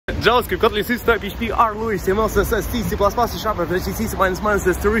JavaScript, Kotlin, C, PHP, R, Lewis, CMS, CSS, C, C++, Sharp, C, C,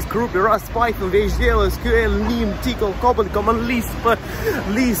 Asterisk, Ruby, Rust, Python, VHDL, SQL, NIM, Tcl, Kotlin, Common Lisp,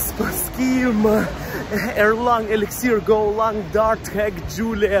 Scheme, Erlang, Elixir, Golang, Dart, Hack,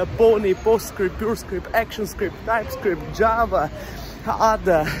 Julia, Pony, PostScript, PureScript, ActionScript, TypeScript, Java,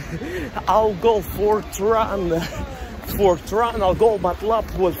 Ada, Algol, Fortran, Algol,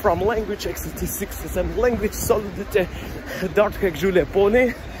 MATLAB was from language, x86 and language, Solidity, Dart, Hack, Julia,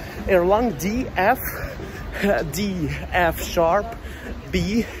 Pony, Erlang, D, F Sharp,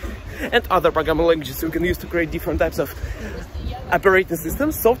 B, and other programming languages you can use to create different types of operating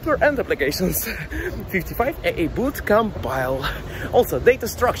systems, software and applications. 55 AA boot compile. Also data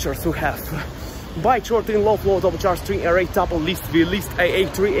structures we have byte, short, in, low float, overcharge, string, array, tuple, list, vlist,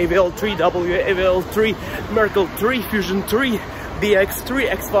 AA3, AVL3, WAVL3, Merkle 3, Fusion 3, BX3,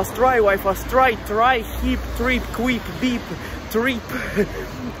 XFast try, YFast try, heap, trip, quip, beep, trip,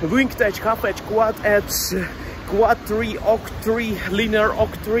 wing edge, half edge, quad 3, occ 3, linear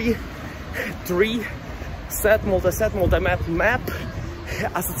occ 3, set, multi-set, multi-map, map,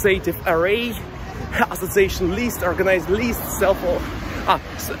 associative array, association list, organized list,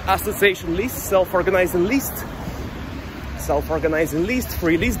 association list, self-organizing list,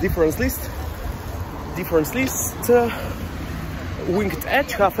 free list, difference list, winged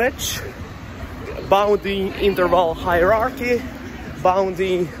edge, half edge, bounding interval hierarchy,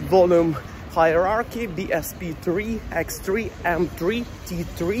 bounding volume hierarchy, BSP3, X3, M3,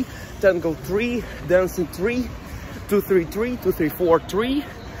 T3, Tangle 3, Dancing 3, 233, 234 3,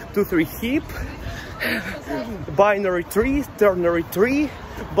 23 heap, binary tree, ternary tree,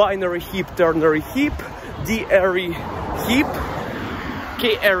 binary heap, ternary heap, D-array heap,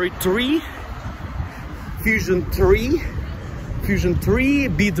 K-array tree, fusion tree,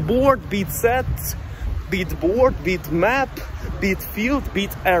 bitboard, bitset, bitboard, bitmap, bitfield,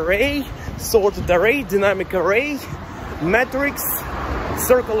 bit array, sorted array, dynamic array, matrix,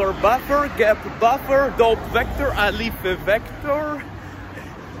 circular buffer, gap buffer, dope vector, alif vector,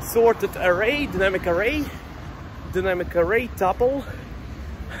 sorted array, dynamic array, tuple,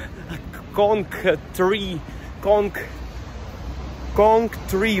 conc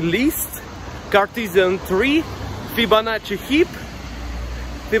tree list, Cartesian tree, Fibonacci heap,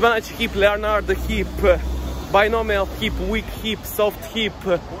 Leonardo heap, binomial heap, weak heap, soft heap,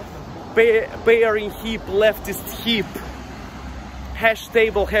 pairing heap, leftist heap, hash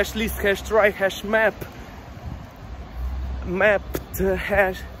table, hash list, hash try, hash map, mapped,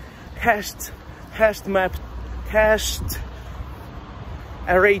 hashed map, hashed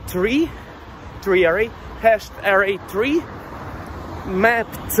array tree array, hashed array tree,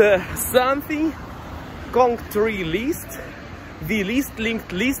 mapped something, conc tree list, vlist,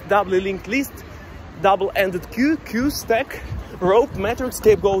 linked list, doubly linked list, double-ended queue, stack, rope, matrix,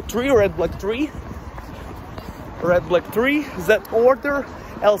 scapegoat tree, red black tree, Z order,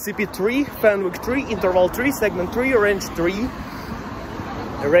 LCP tree, Fenwick tree, interval tree, segment tree, range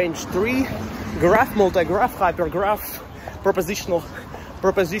tree, graph, multi-graph, hypergraph, propositional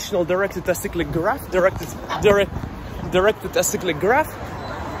directed acyclic graph, directed acyclic graph,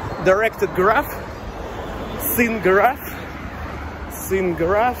 directed graph, scene graph,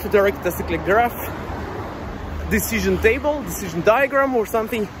 directed acyclic graph, decision table, decision diagram or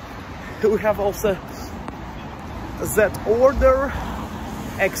something. We have also Z order,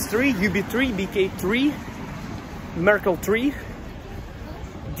 X3, UB3, BK3, Merkle 3,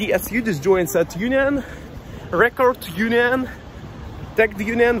 DSU, disjoint set union, record union, tagged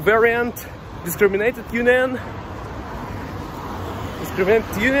union, variant, discriminated union,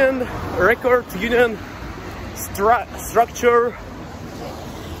 record union, structure,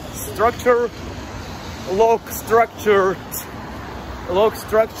 log structured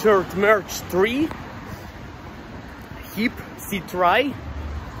merge tree, heap, C-try,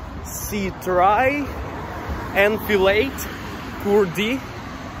 enfilade, Kurdi,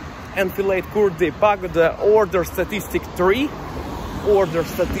 Pagoda, order statistic tree,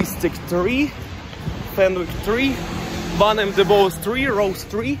 Fenwick tree, Van M. de Bos tree, rows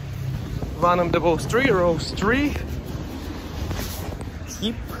tree,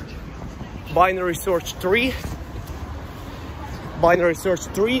 heap, binary search tree,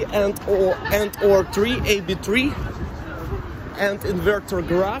 and or tree, AB tree, and inverter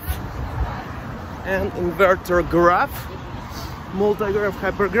graph, multi-graph,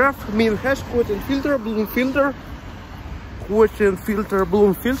 hypergraph, min hash, quotient filter, bloom filter,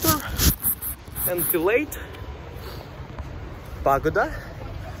 enfilade, pagoda,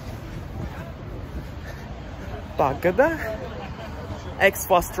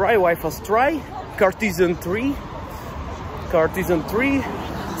 XFast try, YFast try, Cartesian tree,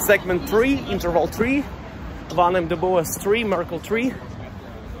 segment 3, interval 3, 1 MDBOS 3, Merkle 3,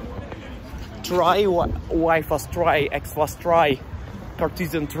 try, Y fast try, X fast try,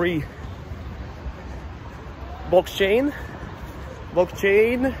 Cartesian 3, blockchain,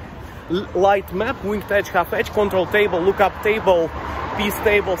 light map, winged edge, half edge, control table, lookup table, piece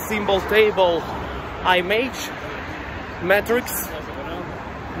table, symbol table, image, matrix,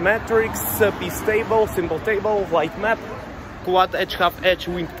 piece table, symbol table, light map, quad edge, half edge,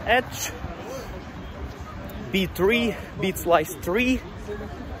 winged edge, B3, bit slice 3,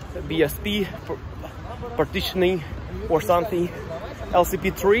 BSP, partitioning or something,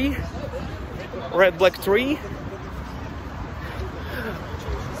 LCP 3, red black 3,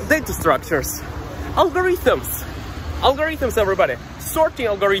 data structures, algorithms everybody, sorting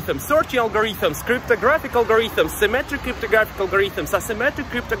algorithms, cryptographic algorithms, symmetric cryptographic algorithms, asymmetric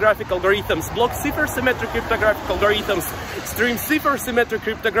cryptographic algorithms, block cipher symmetric cryptographic algorithms, stream cipher symmetric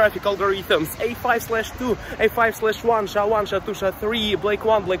cryptographic algorithms, A5/2, A5/1, SHA-1, SHA-2, SHA-3, Blake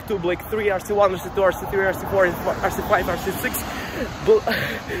 1, Blake 2, Blake 3, RC1, RC2, RC3, RC4, RC5, RC6,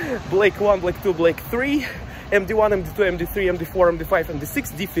 Blake 1, Blake 2, Blake 3, MD1, MD2, MD3, MD4, MD5,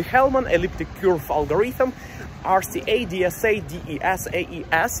 MD6, Diffie-Hellman, elliptic curve algorithm, RCA, DSA, DES,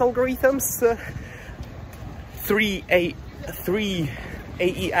 AES algorithms, 3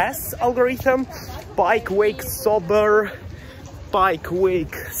 AES algorithm, Pike, Wake, Sober,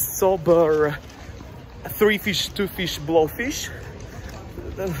 3 fish, 2 fish, blowfish,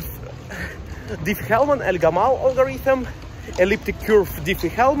 Diffie-Hellman, El-Gamal algorithm, elliptic curve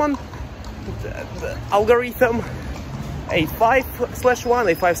Diffie-Hellman algorithm, A5/1,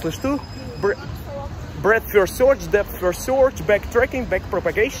 A5/2, breadth first search, depth first search, backtracking,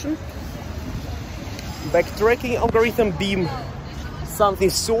 backpropagation, backtracking algorithm, beam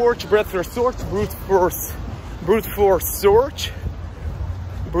something search, breadth first search, brute force search,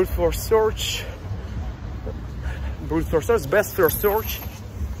 best first search,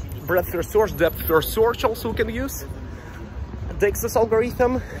 breadth first search, depth first search also we can use, Dexter's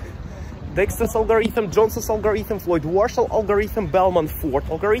algorithm, Johnson's algorithm, Floyd-Warshall algorithm, Bellman-Ford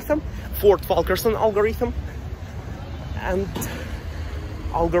algorithm, Ford-Fulkerson algorithm, and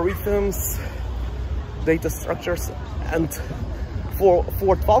algorithms, data structures, and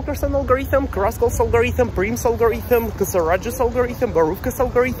Ford-Fulkerson algorithm, Kraskell's algorithm, Prim's algorithm, Kusaraj's algorithm, Barufka's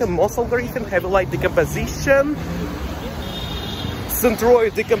algorithm, Moss algorithm, heavy light decomposition,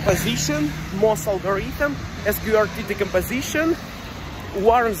 centroid decomposition, Moss algorithm, SQRT decomposition,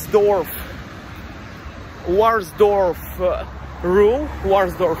 Warnsdorf rule,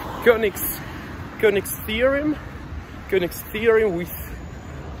 Koenig's theorem with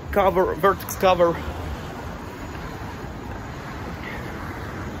vertex cover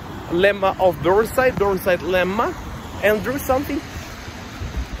lemma of Burnside lemma, Andrew something,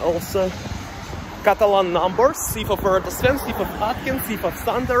 also Catalan numbers, Sif of Ertesven, Sif of Atkins, Sif of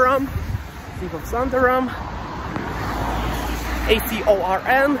Sandaram,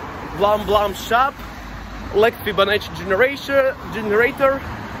 ACORN, Blum Shop, Lect Fibonacci generator,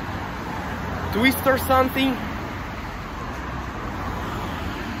 Twister something,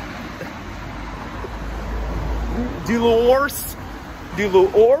 Delors,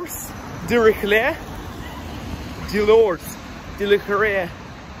 Dirichlet,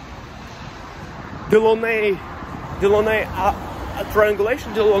 Delaunay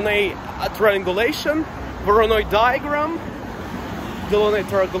triangulation,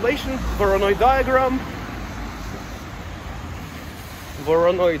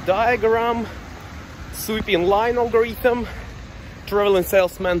 Voronoi diagram, sweeping line algorithm, traveling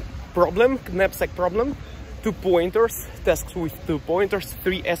salesman problem, knapsack problem, 2 pointers, tasks with 2 pointers,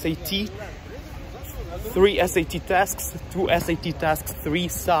 3 SAT tasks, 2 SAT tasks, 3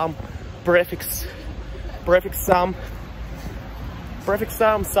 sum, prefix sum,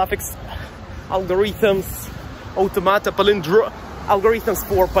 suffix algorithms, automata, algorithms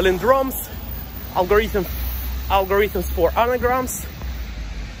for palindromes, algorithms for anagrams,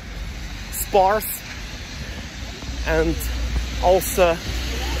 sparse, and also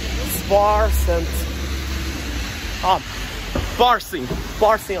sparse and parsing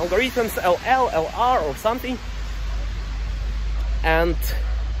algorithms, LL, LR or something, and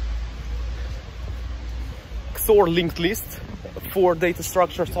XOR linked list for data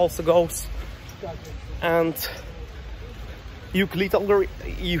structures also goes, and Euclid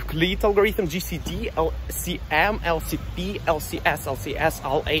algorithm, GCD, LCM, LCP, LCS, LCS,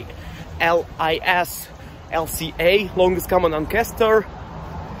 LIS, LCA, longest common ancestor,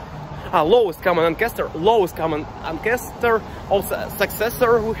 lowest common ancestor, also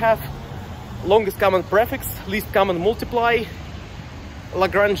successor we have, longest common prefix, least common multiply,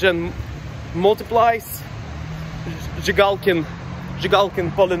 Lagrangian multiplies, Zhigalkin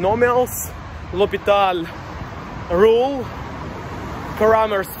polynomials, L'Hopital rule,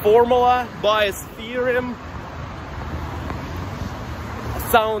 Cramer's formula, Bayes theorem,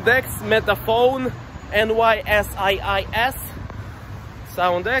 SoundX, Metaphone, NYSIIS,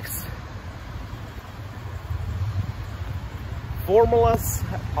 SoundX, formulas,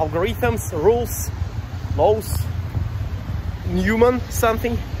 algorithms, rules, laws, Newman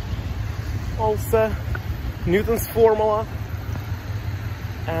something, also Newton's formula,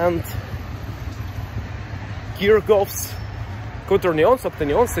 and Kirchhoff's quaternions,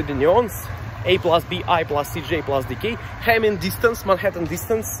 octanions, sedenions, A plus B, I plus C, J plus DK, Hamming distance, Manhattan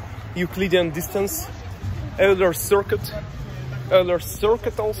distance, Euclidean distance, Euler circuit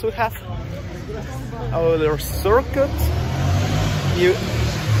also have, Euler circuit,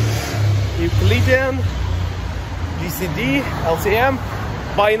 Euclidean, GCD, LCM,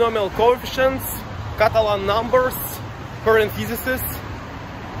 binomial coefficients, Catalan numbers, parentheses,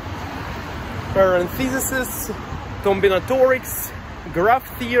 combinatorics, graph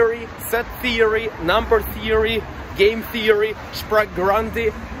theory, set theory, number theory, game theory,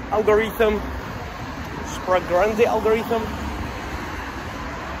 Sprague-Grundy algorithm,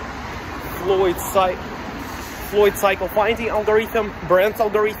 Floyd cycle finding algorithm, Brandt's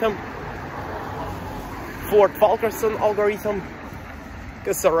algorithm, Ford-Fulkerson algorithm,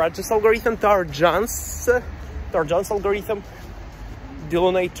 Casaragis algorithm, Tarjan's algorithm,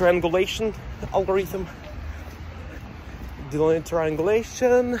 Delaunay triangulation algorithm,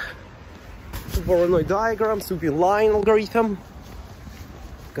 Voronoi diagram, Supin line algorithm,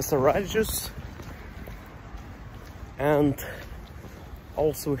 Casaragis, and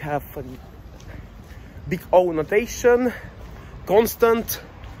also have a big O notation, constant,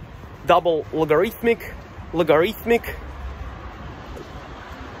 double logarithmic,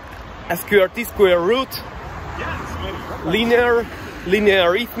 SQRT square root, linear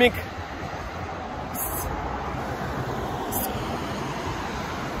arithmetic,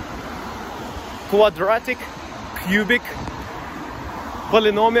 quadratic, cubic,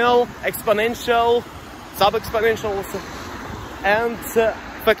 polynomial, exponential, sub-exponential, and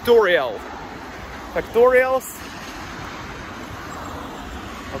factorials.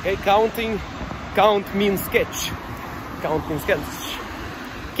 Okay, count mean sketch.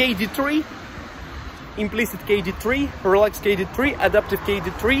 KD3, implicit KD3, relaxed KD3, adaptive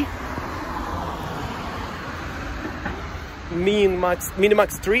KD3,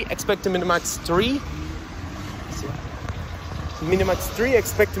 minimax 3, expect to minimax 3,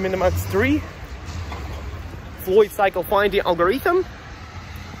 expect to minimax 3, Floyd cycle finding algorithm,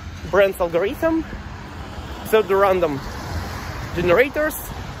 Brandt's algorithm, pseudo-random generators,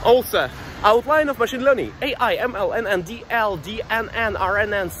 also outline of machine learning, AI, ML, NN, DL, DNN,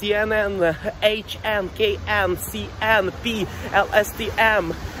 RNN, CNN, HN, KN, CN, P,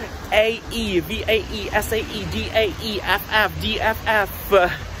 LSTM, AE, VAE, SAE, DAE, FF, DFF,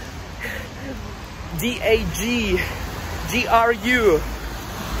 DAG, GRU,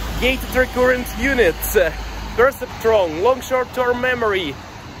 gated recurrent units, perceptron, long short-term memory,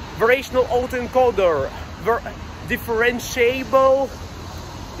 variational autoencoder, differentiable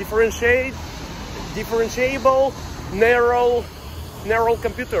neural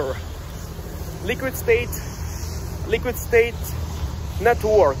computer, liquid state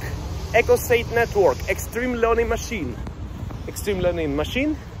network, echo state network, extreme learning machine,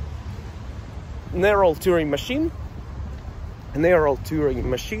 neural Turing machine,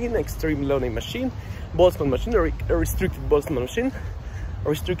 extreme learning machine, Boltzmann machine, restricted Boltzmann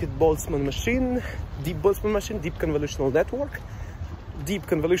machine, deep Boltzmann machine, deep convolutional network, deep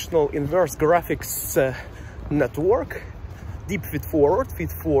convolutional inverse graphics network, deep feed-forward,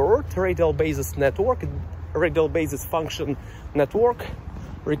 radial basis network, radial basis function network,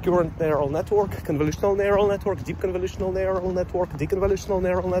 recurrent neural network, convolutional neural network, deep convolutional neural network, deconvolutional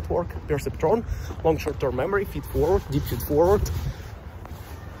neural network, perceptron, long short-term memory, feed-forward, deep feed-forward,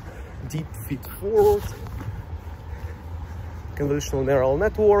 convolutional neural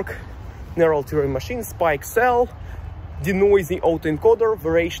network, neural Turing machine, spike cell, denoising autoencoder,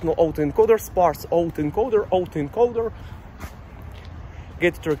 variational autoencoder, sparse autoencoder,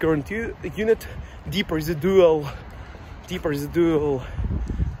 gated recurrent unit, deep residual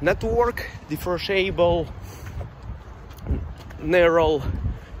network, differentiable neural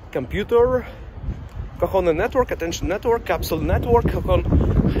computer, Cohen network, attention network, capsule network,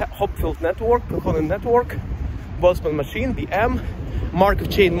 Hopfield network, Cohen network, Boltzmann machine, BM, Markov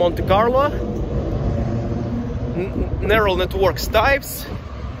chain Monte Carlo, neural networks types,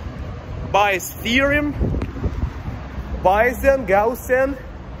 Bayes theorem, Bayesian, Gaussian,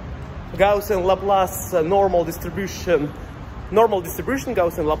 Laplace, normal distribution,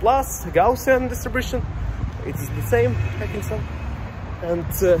 Gaussian, Laplace, Gaussian distribution. It is the same, I think so. And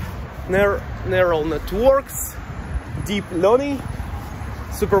neural networks, deep learning,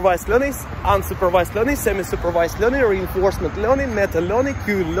 supervised learning, unsupervised learning, semi-supervised learning, reinforcement learning, meta-learning,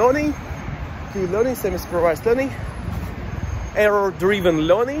 Q-learning, semi-supervised learning, error-driven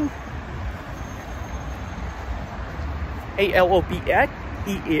learning, ALOPX,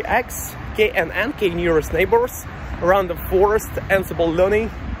 EAX, KNN, K-nearest neighbors, random forest, Ansible learning,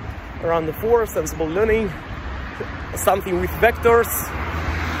 something with vectors,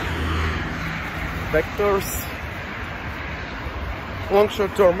 long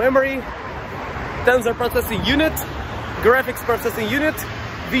short-term memory, tensor processing unit, graphics processing unit,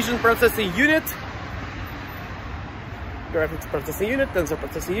 vision processing unit, tensor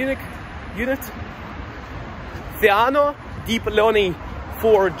processing unit, Theano, deep learning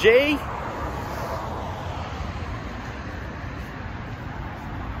 4J,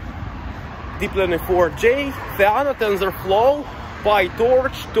 Theano, TensorFlow,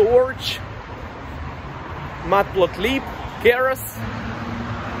 PyTorch, Torch, Matplotlib, Keras,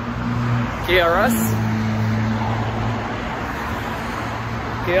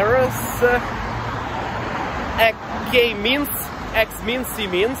 K-means, X-means,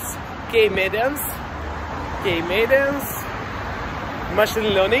 C-means, K-medians, machine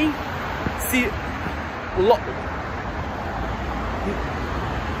learning,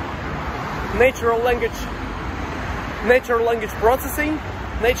 natural language processing,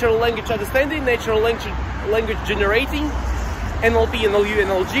 natural language understanding, natural language generating, NLP, NLU,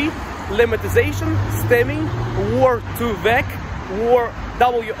 NLG, lemmatization, stemming, word to VEC,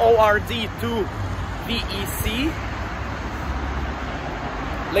 WORD to VEC,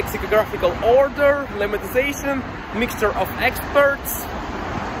 lexicographical order, lemmatization, mixture of experts,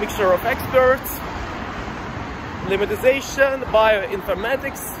 lemmatization,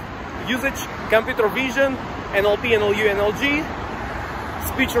 bioinformatics, usage, computer vision, NLP, NLU, NLG,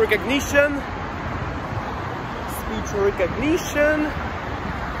 speech recognition,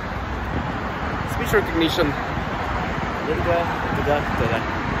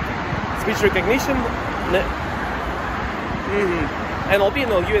 NLP,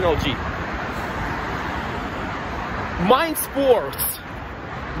 NLU, NLG. Mind sports,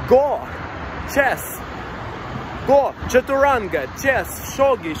 Go, chess, Go, Chaturanga, chess,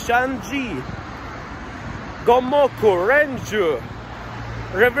 Shogi, Shanji, Gomoku, Renju,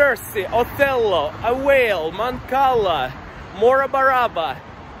 Reversi, Othello, Awale, Mancala, Morabaraba,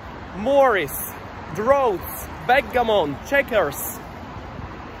 Morris, Draughts, Backgammon, Checkers,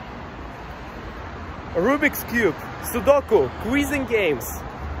 Rubik's Cube, Sudoku, quizzing games,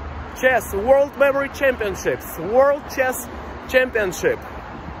 chess, World Memory Championships, World Chess Championship,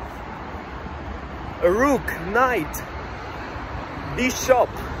 Rook, Knight, Bishop,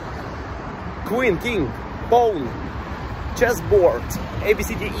 Queen, King, Pawn, chessboard, A, B,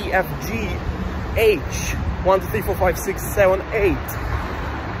 C, D, E, F, G, H, 1, 2, 3, 4, 5, 6, 7, 8,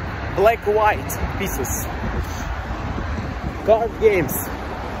 black, white, pieces, card games,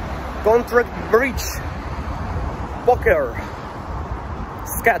 contract bridge, poker,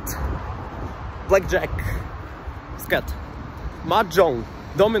 scat, blackjack, scat, mahjong,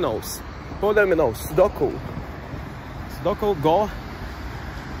 dominoes, Sudoku, Go,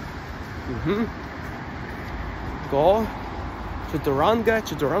 Go,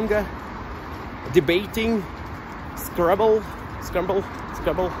 Chaturanga, debating, Scrabble,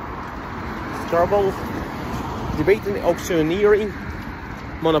 debating, auctioneering,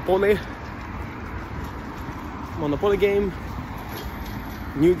 Monopoly game,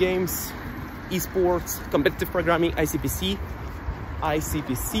 new games, esports, competitive programming, ICPC,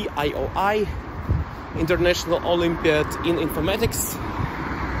 IOI, International Olympiad in Informatics,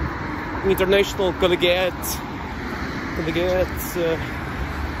 International Collegiate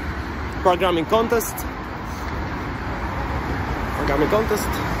Programming Contest,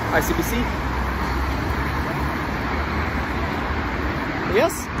 ICPC.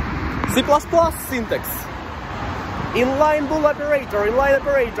 Yes, C++ syntax. Inline bool operator,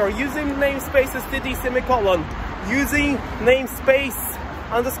 using namespace std semicolon, using namespace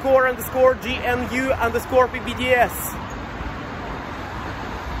underscore GNU underscore PBDS.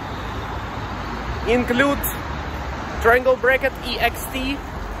 Include triangle bracket ext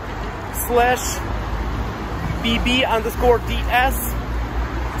slash bb underscore ds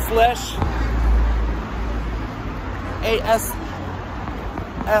slash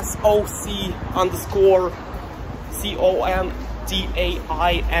ASSOC underscore CONTAINER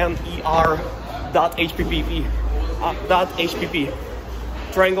dot HPPP. .hpp.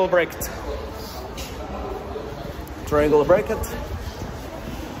 Triangle bracket. Triangle bracket.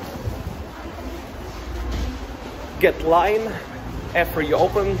 Get line. After you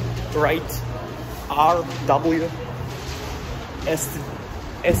open, write RW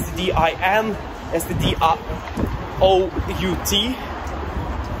STDIN STDOUT.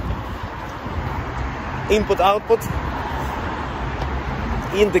 Input output.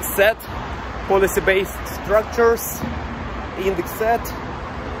 Index set. Policy based structures. Index set.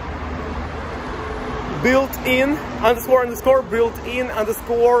 Built in underscore underscore built in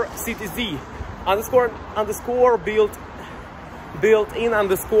underscore CTZ underscore underscore built in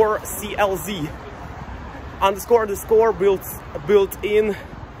underscore CLZ underscore underscore built in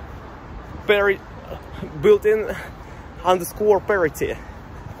underscore parity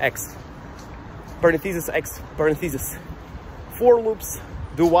X parenthesis X parenthesis. For loops,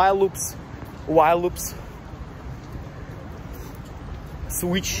 do while loops,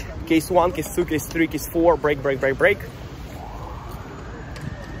 switch, case 1, case 2, case 3, case 4, break.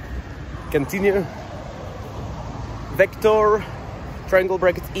 Continue. Vector, triangle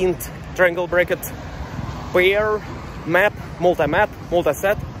bracket int, triangle bracket pair, map, multi-map,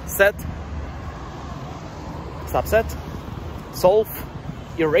 multi-set, set, subset, solve,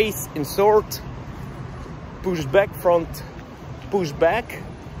 erase, insert, push back, front, push back,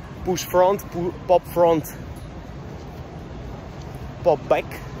 push front, pop front, pop back,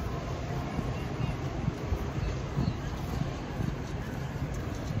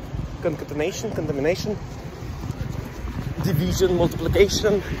 concatenation, division,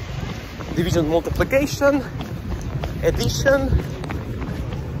 multiplication, addition,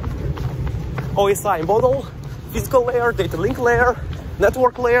 OSI model, physical layer, data link layer,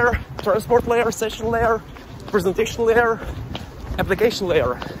 network layer, transport layer, session layer, presentation layer, application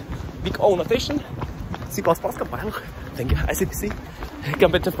layer, big O notation, C++ compile. Thank you, ICPC,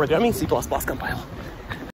 competitive programming, C++ compile.